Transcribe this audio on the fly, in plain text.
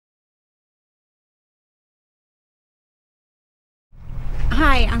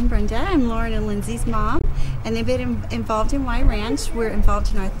Hi, I'm Brenda. I'm Lauren and Lindsey's mom, and they've been involved in Y Ranch. We're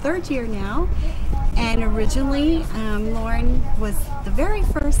involved in our 3rd year now, and originally Lauren was the very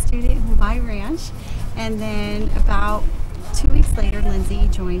first student in Y Ranch, and then about 2 weeks later Lindsey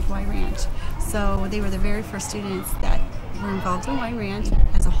joined Y Ranch. So they were the very first students that were involved in Y Ranch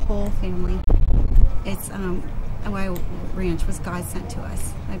as a whole family. It's Y Ranch was God sent to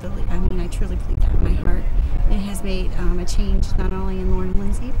us. I truly believe that in my heart. It has made a change not only in Lauren and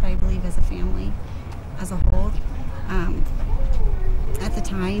Lindsey, but I believe as a family as a whole. At the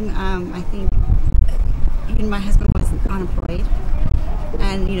time, I think my husband was unemployed,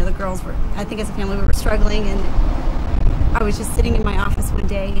 and the girls were, I think as a family we were struggling, and I was just sitting in my office one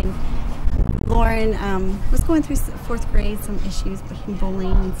day, and Lauren was going through 4th grade, some issues,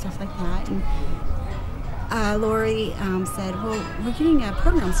 bullying and stuff like that, and Lori said, well, we're getting a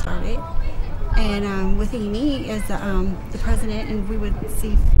program started, and with Amy as the president, and we would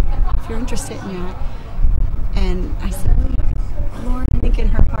see if you're interested in that. And I said, well, Lauren, I think in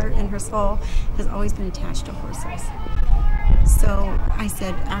her heart and her soul has always been attached to horses. So I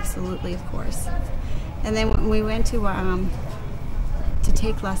said, absolutely, of course. And then when we went to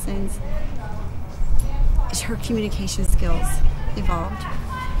take lessons, her communication skills evolved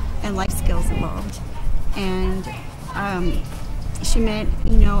and life skills evolved. And she met,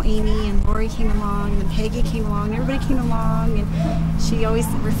 Amy and Lori came along, and then Peggy came along, and everybody came along, and she always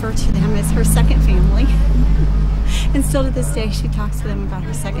referred to them as her second family. And still to this day, she talks to them about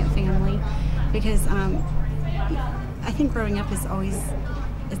her second family, because I think growing up is always,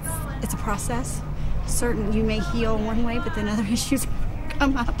 it's a process. You may heal one way, but then other issues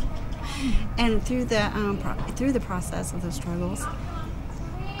come up. And through the process of those struggles,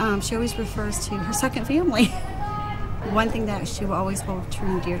 she always refers to her second family. One thing that she will always hold true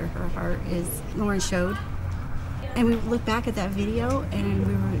and dear to her heart is Lauren showed. And we look back at that video and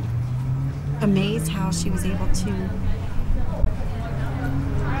we were amazed how she was able to,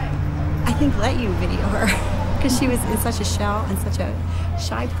 I think, let you video her, because she was in such a shell and such a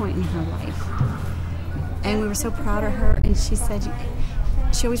shy point in her life. And we were so proud of her, and she said,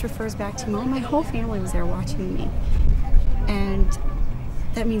 she always refers back to, Mom, my whole family was there watching me. And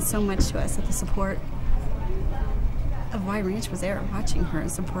that means so much to us, that the support of Y Ranch was there watching her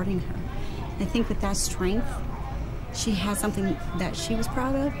and supporting her. And I think with that strength, she had something that she was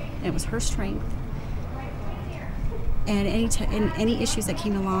proud of, and it was her strength. And any issues that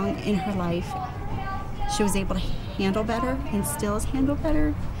came along in her life, she was able to handle better, and still is handle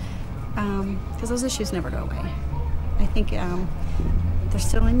better, because those issues never go away. I think they're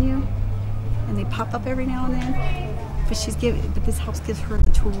still in you, and they pop up every now and then. But this helps give her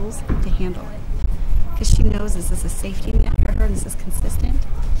the tools to handle it, because she knows this is a safety net for her, and this is consistent.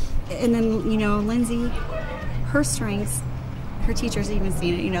 And then, Lindsey, her strengths, her teachers even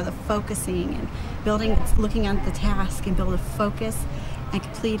seen it, the focusing and building, looking at the task and build a focus and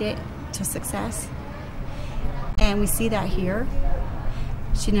complete it to success. And we see that here.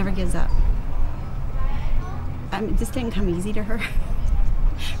 She never gives up. This didn't come easy to her.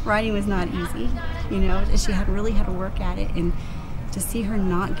 Riding was not easy, she really had to work at it, and to see her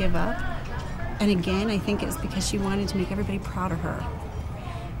not give up. And again, I think it was because she wanted to make everybody proud of her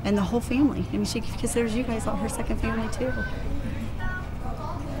and the whole family. She considers you guys all her second family too.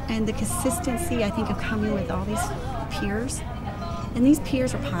 And the consistency, I think, of coming with all these peers, and these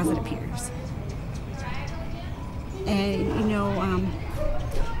peers are positive peers. And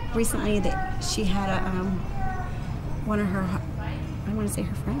recently she had one of her, I want to say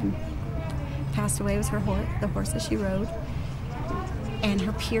her friend, passed away. It was her horse, the horse that she rode. And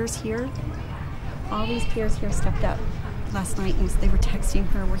her peers here, all these peers here stepped up last night, and they were texting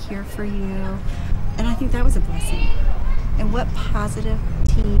her, we're here for you. And I think that was a blessing. And what positive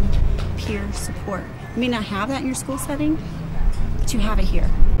team peer support. You may not have that in your school setting, but you have it here.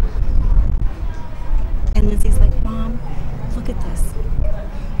 And Lindsey's like, Mom, look at this.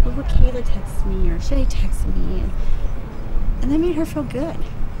 Look what Kayla texted me, or Shay texted me. And that made her feel good.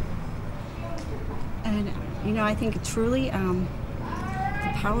 And, I think truly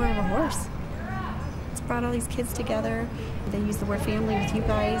the power of a horse. It's brought all these kids together. They use the word family with you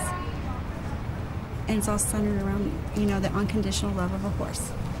guys. And it's all centered around, the unconditional love of a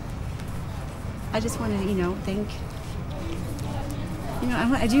horse. I just want to, thank,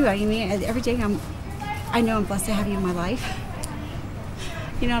 I do. Every day I know I'm blessed to have you in my life.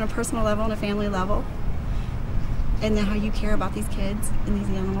 On a personal level, on a family level. And then how you care about these kids and these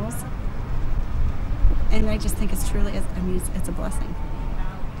animals. And I just think it's truly, it's a blessing.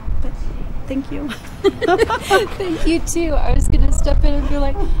 But thank you. Thank you too. I was going to step in and be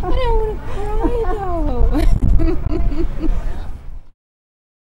like, I don't want to cry.